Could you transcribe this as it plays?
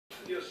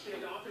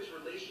standoffish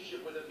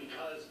relationship with him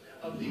because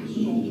of the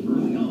assault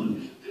early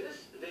on.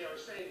 This, they are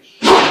saying.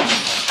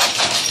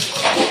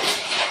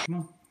 Come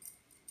on.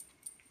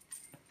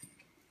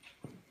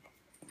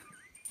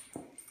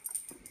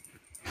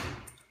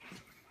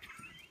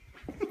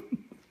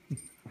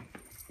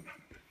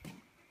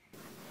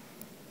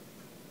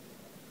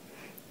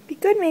 Be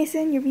good,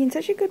 Mason. You're being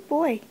such a good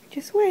boy.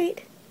 Just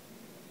wait.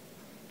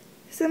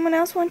 Does someone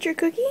else want your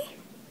cookie?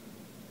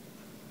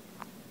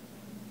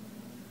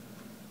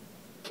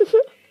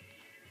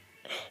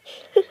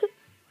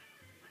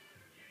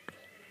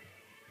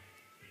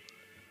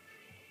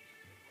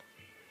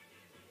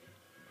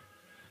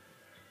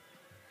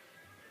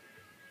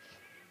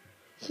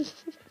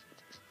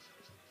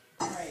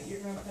 Alright, you're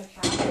going to put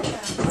half of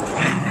that.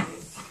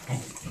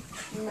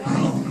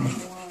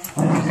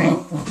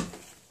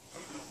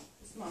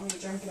 Mommy,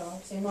 drink it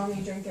all. Say,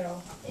 Mommy, drink it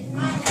all.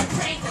 Mommy,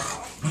 drink it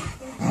all.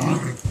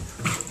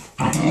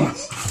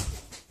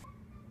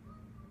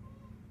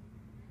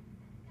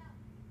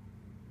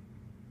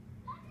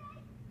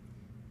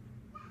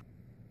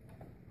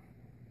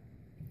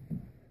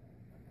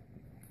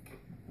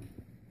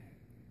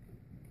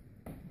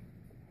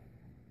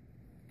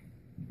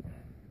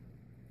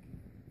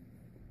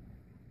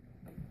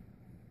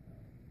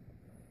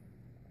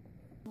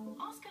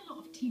 Ask a lot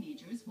of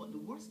teenagers what the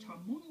worst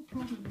hormonal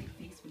problem they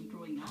face when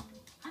growing up,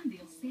 and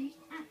they'll say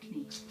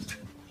acne.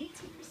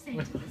 80%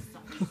 of the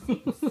suckers say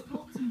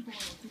spots and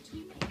boils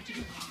between the ages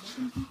of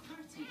 11 and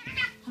 30.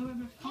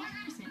 However,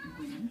 5% of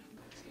women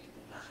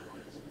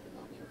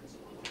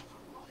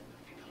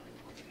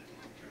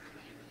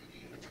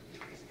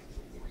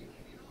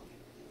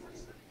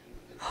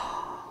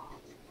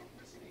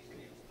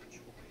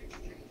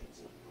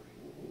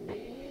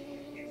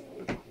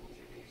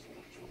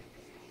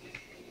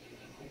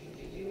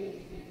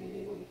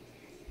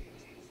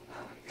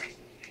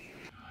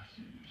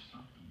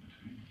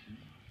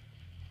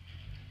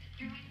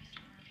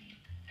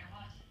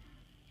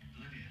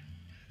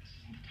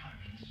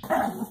It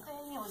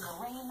was the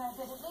rain that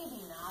did it,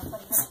 maybe not,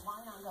 but why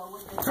not go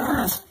with it? 7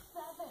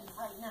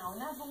 right now,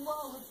 and that's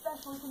low,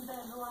 especially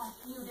compared to the last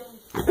few days.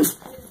 There's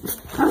been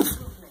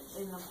improvement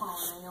in the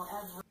pollen. I know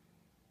every.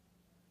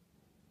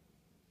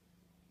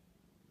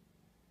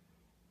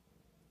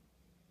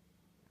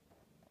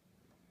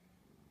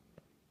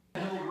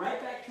 Right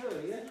back to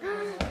it, yeah?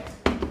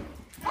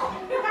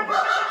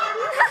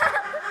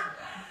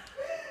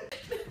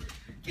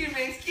 Get it,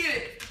 Mace, get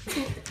it.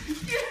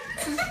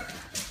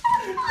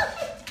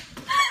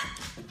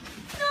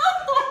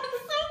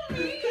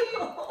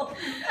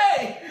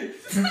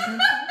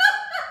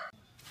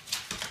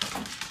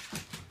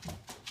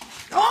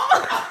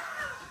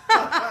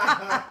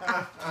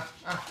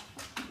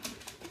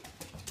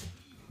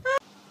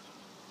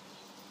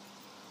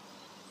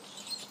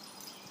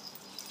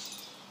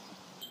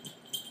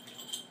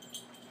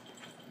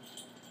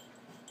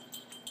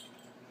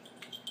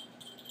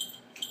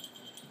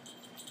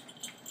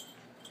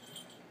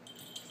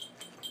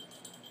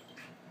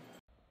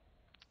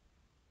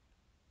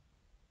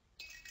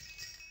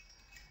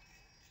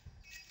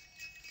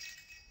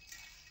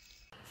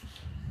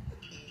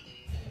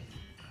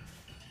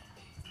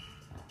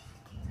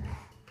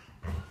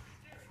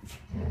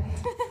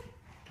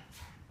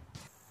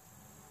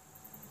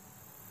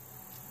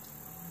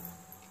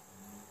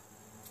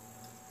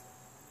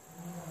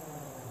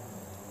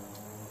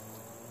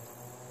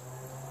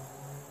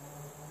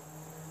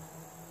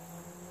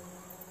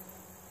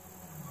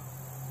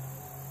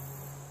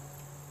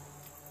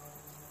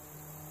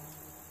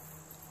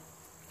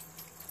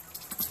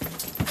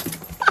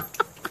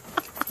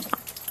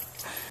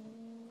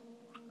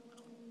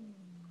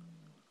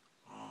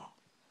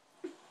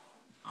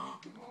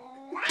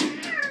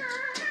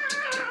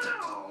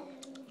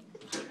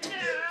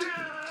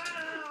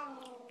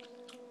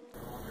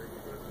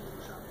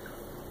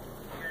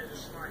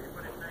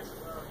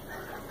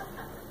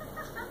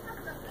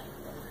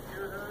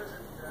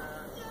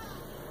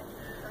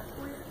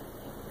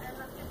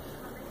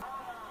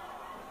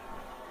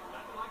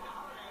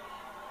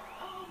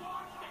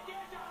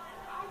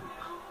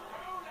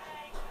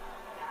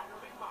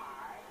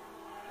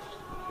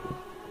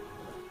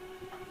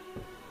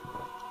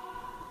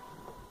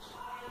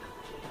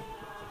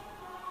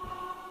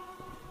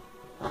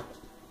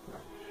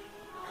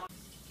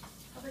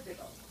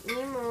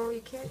 Nemo,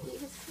 you can't eat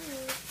his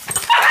food.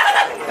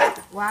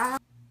 Wow.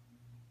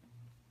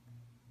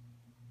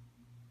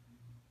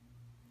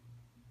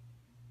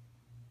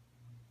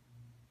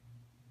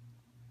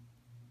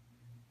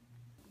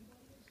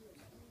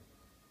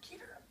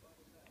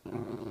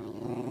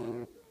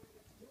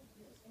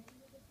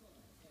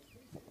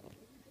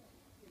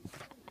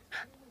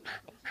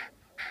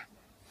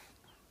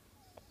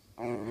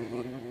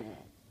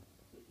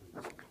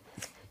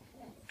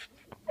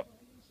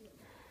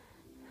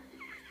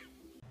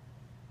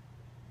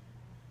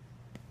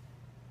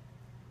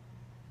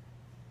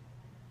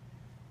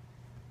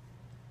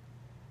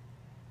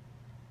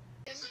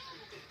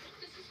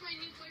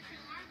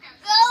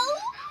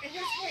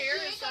 His hair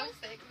is so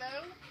thick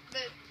though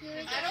that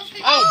I don't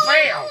think. Oh,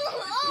 bam!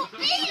 Oh,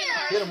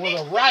 with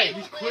a right.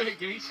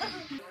 Quick, ain't she?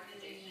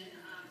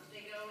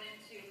 They go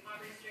into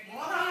poverty-stricken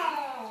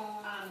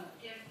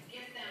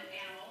give them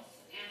animals,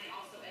 and they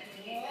also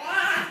educate them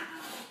on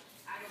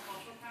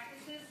agricultural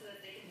practices so that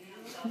they can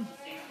become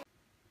self-sustainable.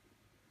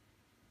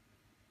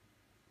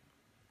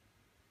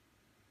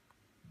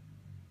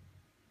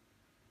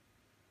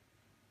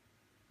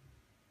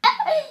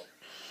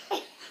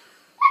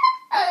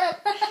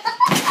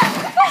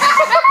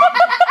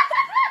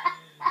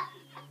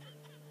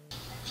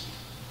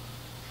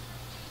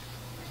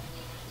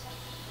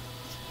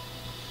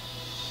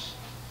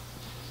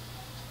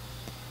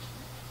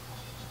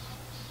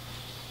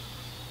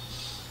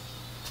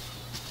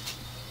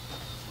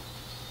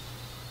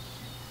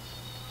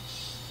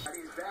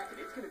 Friday's back and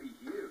it's going to be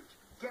huge.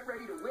 Get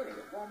ready to win it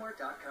at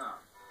Walmart.com.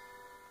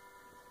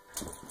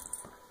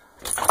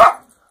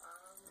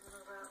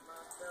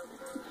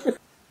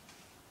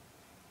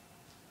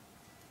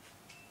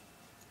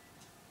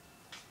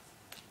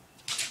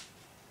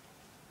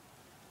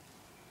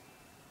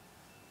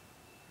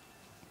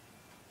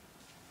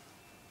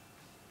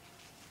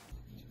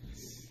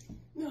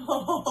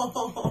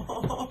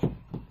 What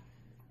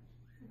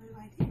do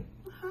I do?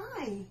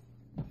 Hi.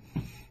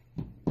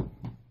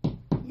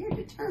 You're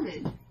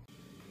determined.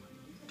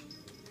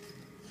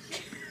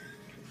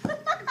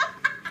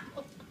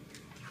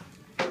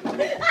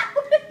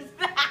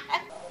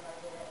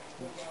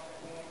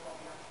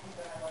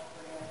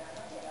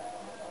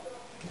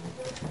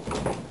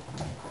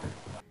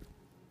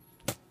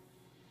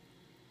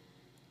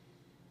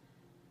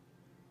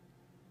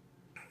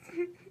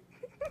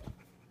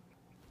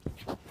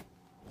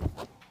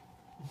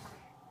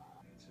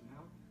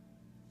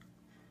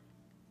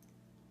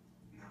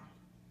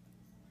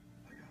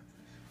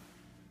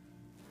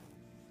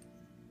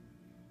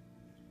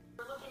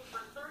 We're looking for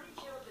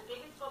 32 of the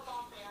biggest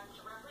football fans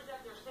to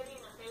represent their city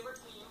and their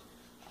favorite team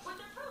with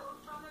their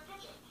food from their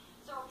kitchen.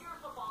 So if you're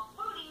a football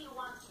foodie who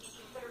wants to be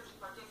considered to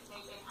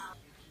participate in our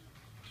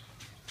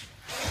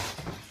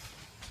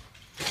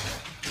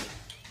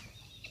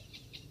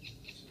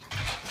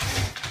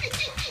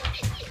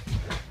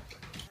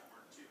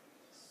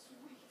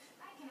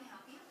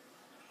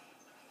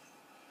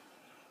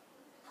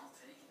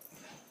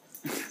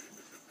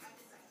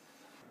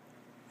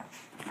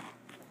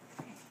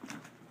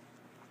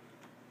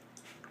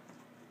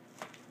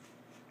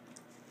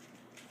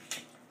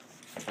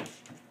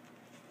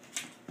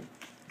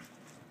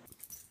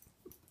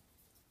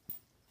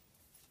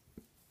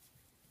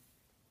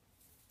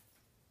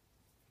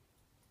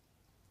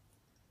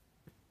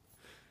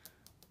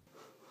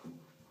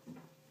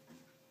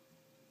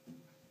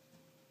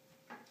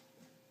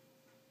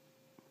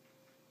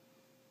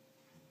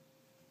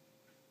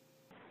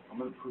I'm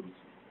gonna prove it.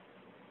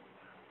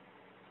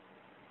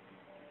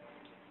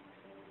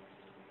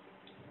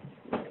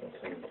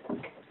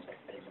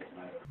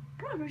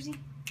 Come on, Rosie.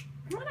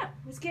 Come on up.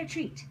 Let's get a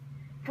treat.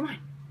 Come on.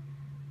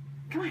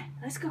 Come on.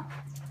 Let's go.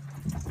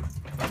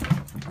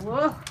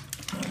 Whoa.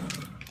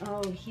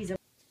 Oh, he's a...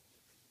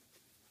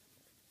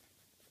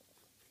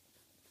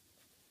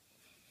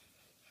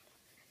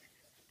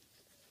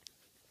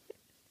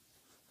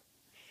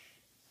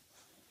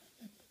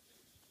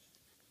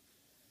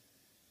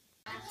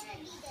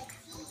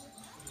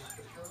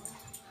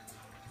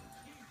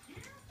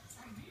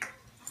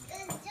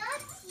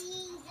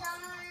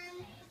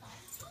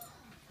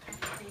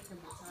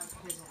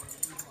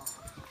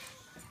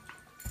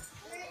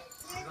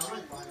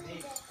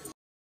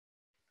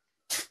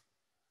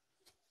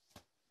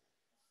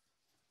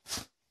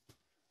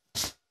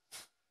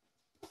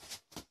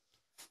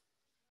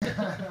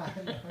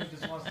 He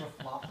just wants to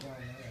flop down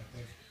there, I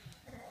think.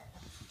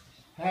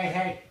 Hey,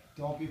 hey,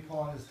 don't be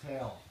pulling his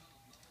tail.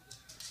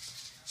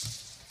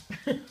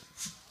 Where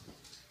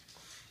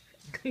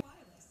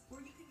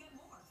you can get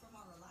more from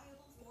our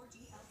reliable 4G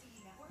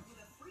LTE network with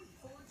a free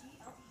 4G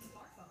LTE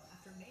smartphone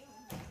after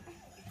mailing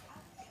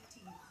FT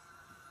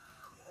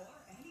or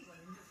anyone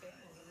in your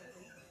family,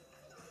 really.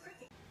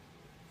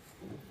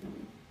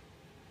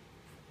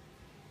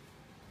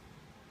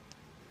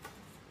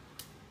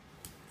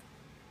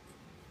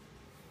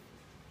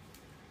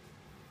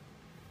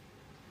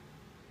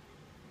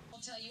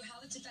 I'll tell you how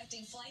it's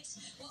affecting flights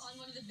on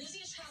one of the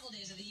busiest travel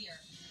days of the year.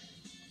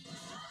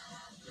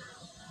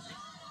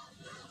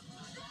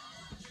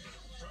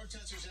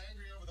 Protesters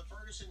angry over the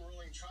Ferguson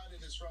ruling trying to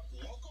disrupt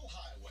local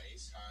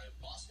highways.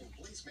 Boston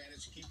police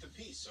managed to keep the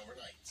peace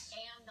overnight.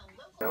 and the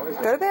local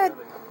Go to bed.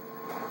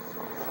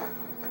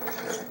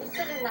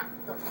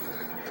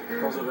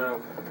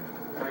 Roosevelt.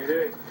 How you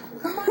doing?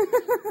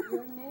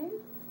 Your name?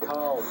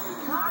 Carl.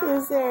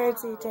 Is there a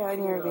detail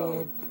in your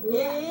bed?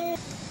 Yeah.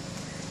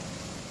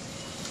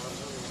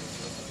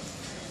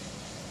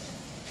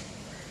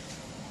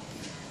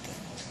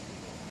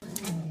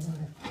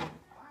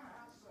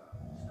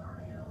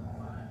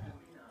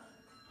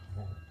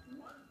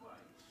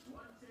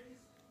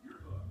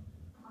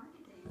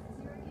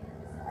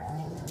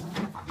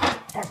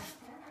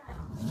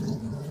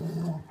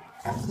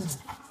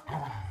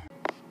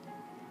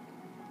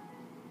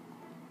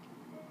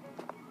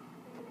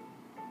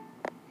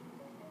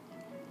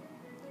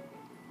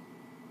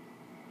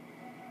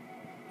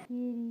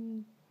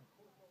 kitty.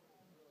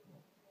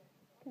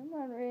 Come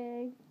on,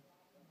 Ray.